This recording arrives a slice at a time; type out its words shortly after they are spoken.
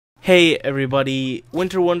Hey everybody,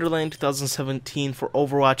 Winter Wonderland 2017 for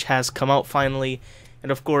Overwatch has come out finally,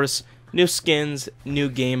 and of course, new skins, new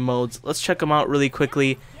game modes. Let's check them out really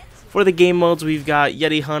quickly. For the game modes, we've got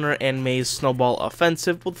Yeti Hunter and Maze Snowball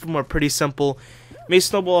Offensive. Both of them are pretty simple. Maze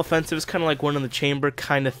Snowball Offensive is kind of like one in the chamber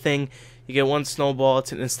kind of thing. You get one snowball,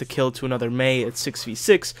 it's an insta-kill to another May, it's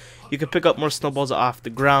 6v6. You can pick up more snowballs off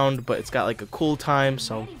the ground, but it's got like a cool time,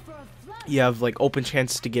 so you have like open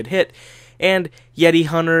chances to get hit. And Yeti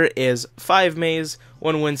Hunter is 5 Maze,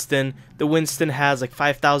 1 Winston. The Winston has like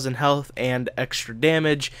 5,000 health and extra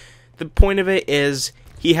damage. The point of it is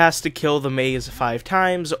he has to kill the Maze 5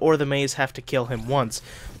 times, or the Maze have to kill him once.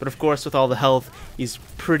 But of course, with all the health, he's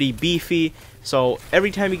pretty beefy. So every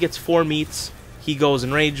time he gets 4 meats, he goes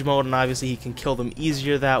in rage mode, and obviously he can kill them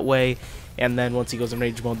easier that way. And then once he goes in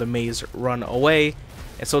rage mode, the Maze run away.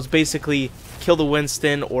 And so it's basically kill the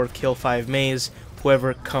Winston or kill 5 Maze,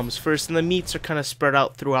 whoever comes first, and the meats are kind of spread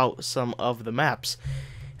out throughout some of the maps.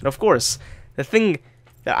 And of course, the thing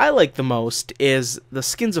that I like the most is the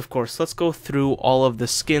skins, of course. Let's go through all of the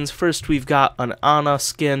skins. First, we've got an Ana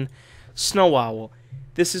skin, Snow Owl.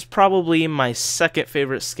 This is probably my second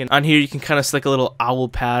favorite skin. On here, you can kind of see like a little owl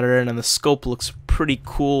pattern, and the scope looks pretty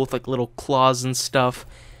cool with like little claws and stuff.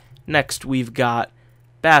 Next, we've got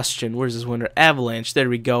Bastion. Where's his winner? Avalanche. There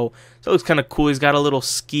we go. So it looks kind of cool. He's got a little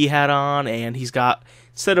ski hat on, and he's got,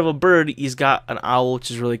 instead of a bird, he's got an owl,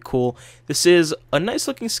 which is really cool. This is a nice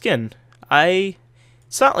looking skin.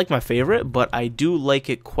 It's not like my favorite, but I do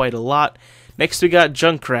like it quite a lot. Next we got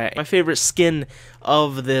Junkrat. My favorite skin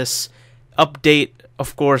of this update,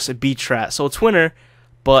 of course, a beach rat. So it's winter,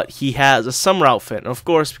 but he has a summer outfit. And of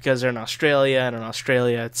course, because they're in Australia, and in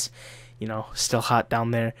Australia it's, you know, still hot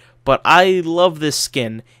down there. But I love this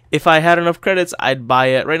skin. If I had enough credits, I'd buy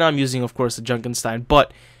it. Right now I'm using, of course, the Junkenstein,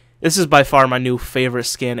 but this is by far my new favorite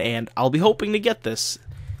skin, and I'll be hoping to get this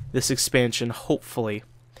expansion, hopefully.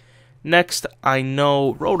 Next, I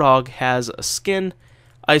know Roadhog has a skin,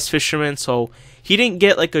 Ice Fisherman, so he didn't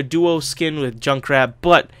get like a duo skin with Junkrat,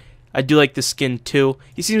 but I do like this skin too.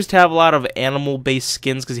 He seems to have a lot of animal-based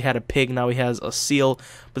skins because he had a pig, now he has a seal,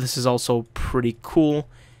 but this is also pretty cool.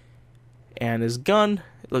 And his gun,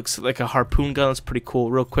 it looks like a harpoon gun. It's pretty cool.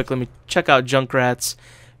 Real quick, let me check out Junkrat's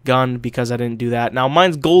gun because I didn't do that. Now,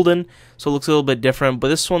 mine's golden, so it looks a little bit different, but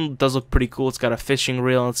this one does look pretty cool. It's got a fishing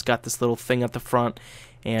reel, and it's got this little thing at the front,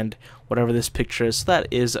 and whatever this picture is. So that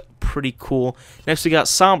is pretty cool. Next, we got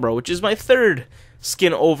Sombra, which is my third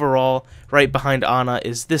skin overall. Right behind Ana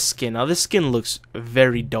is this skin. Now, this skin looks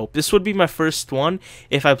very dope. This would be my first one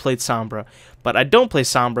if I played Sombra, but I don't play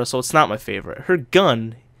Sombra, so it's not my favorite. Her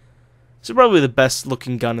gun, it's probably the best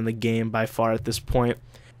looking gun in the game by far at this point.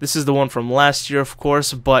 This is the one from last year, of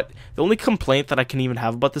course, but the only complaint that I can even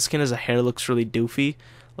have about the skin is the hair looks really doofy.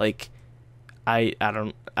 Like, I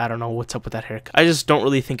don't know what's up with that hair. I just don't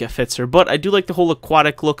really think it fits her, but I do like the whole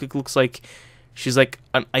aquatic look. It looks like she's like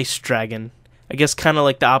an ice dragon. I guess kind of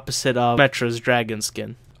like the opposite of Metra's dragon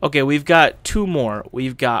skin. Okay, we've got 2 more.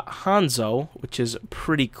 We've got Hanzo, which is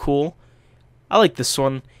pretty cool. I like this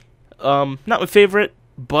one. Not my favorite,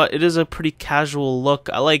 but it is a pretty casual look.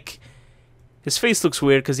 I like his face looks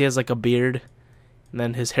weird because he has like a beard, and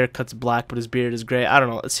then his haircut's black, but his beard is gray. I don't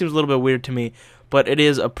know. It seems a little bit weird to me, but it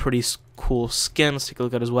is a pretty cool skin. Let's take a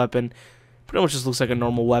look at his weapon. Pretty much just looks like a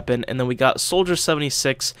normal weapon. And then we got Soldier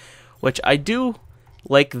 76, which I do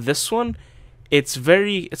like this one. It's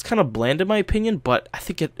kind of bland in my opinion, but I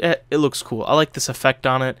think it looks cool. I like this effect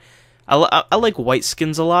on it. I like white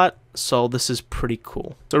skins a lot, so this is pretty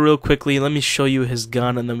cool. So real quickly, let me show you his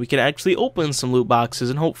gun, and then we can actually open some loot boxes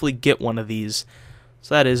and hopefully get one of these.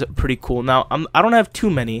 So that is pretty cool. Now, I don't have too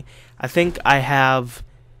many. I think I have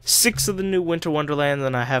 6 of the new Winter Wonderland,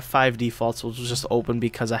 and I have 5 defaults, which will just open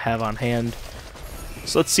because I have on hand.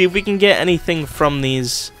 So let's see if we can get anything from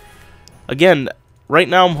these. Again, right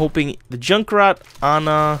now I'm hoping the Junkrat,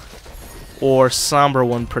 Ana, or Sombra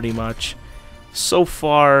one pretty much. So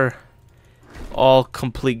far, all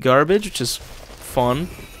complete garbage, which is fun.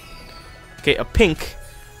 Okay, a pink,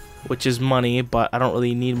 which is money, but I don't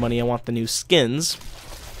really need money. I want the new skins.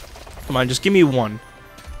 Come on, just give me one.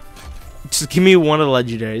 Just give me one of the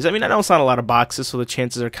legendaries. I mean, I know it's not a lot of boxes, so the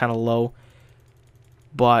chances are kind of low.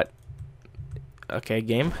 But, okay,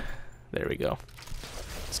 game. There we go.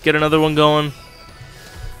 Let's get another one going.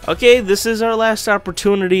 Okay, this is our last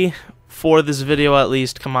opportunity for this video at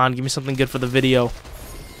least. Come on, give me something good for the video.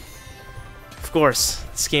 Of course,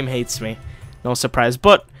 this game hates me. No surprise.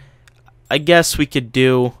 But I guess we could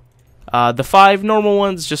do the 5 normal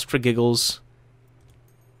ones just for giggles.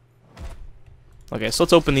 Okay, so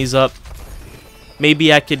let's open these up.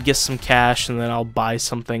 maybe I could get some cash and then I'll buy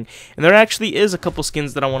something. And there actually is a couple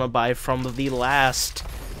skins that I want to buy from the last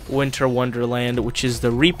Winter Wonderland, which is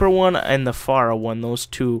the Reaper one and the Pharah one. Those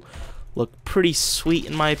two look pretty sweet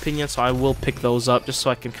in my opinion, so I will pick those up just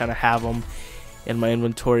so I can kind of have them in my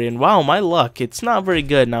inventory. And wow, my luck, it's not very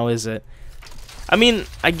good now, is it? I mean,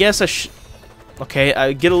 I guess okay,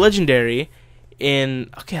 I get a legendary in...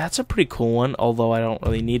 Okay, that's a pretty cool one, although I don't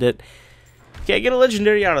really need it. Okay, I get a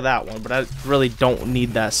legendary out of that one, but I really don't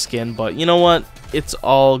need that skin. But you know what? It's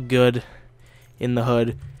all good in the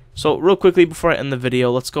hood. So real quickly before I end the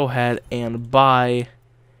video, let's go ahead and buy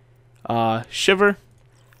Shiver.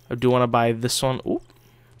 I do want to buy this one. Oop.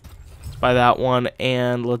 Let's buy that one,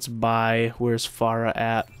 and let's buy... Where's Pharah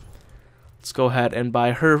at? Let's go ahead and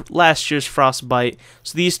buy her last year's Frostbite.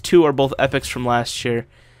 So these two are both epics from last year.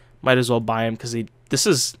 Might as well buy them because this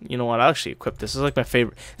is, you know what, I'll actually equip this. This is like my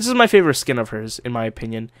favorite. This is my favorite skin of hers, in my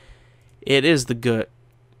opinion. It is the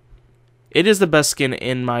best skin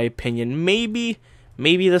in my opinion. Maybe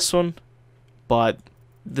this one, but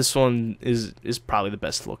this one is probably the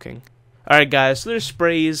best looking. Alright guys, so there's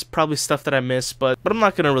sprays, probably stuff that I missed, but I'm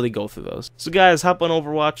not going to really go through those. So guys, hop on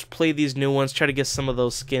Overwatch, play these new ones, try to get some of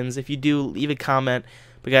those skins. If you do, leave a comment.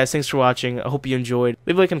 But guys, thanks for watching. I hope you enjoyed.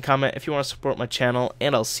 Leave a like and comment if you want to support my channel,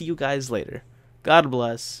 and I'll see you guys later. God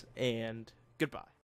bless, and goodbye.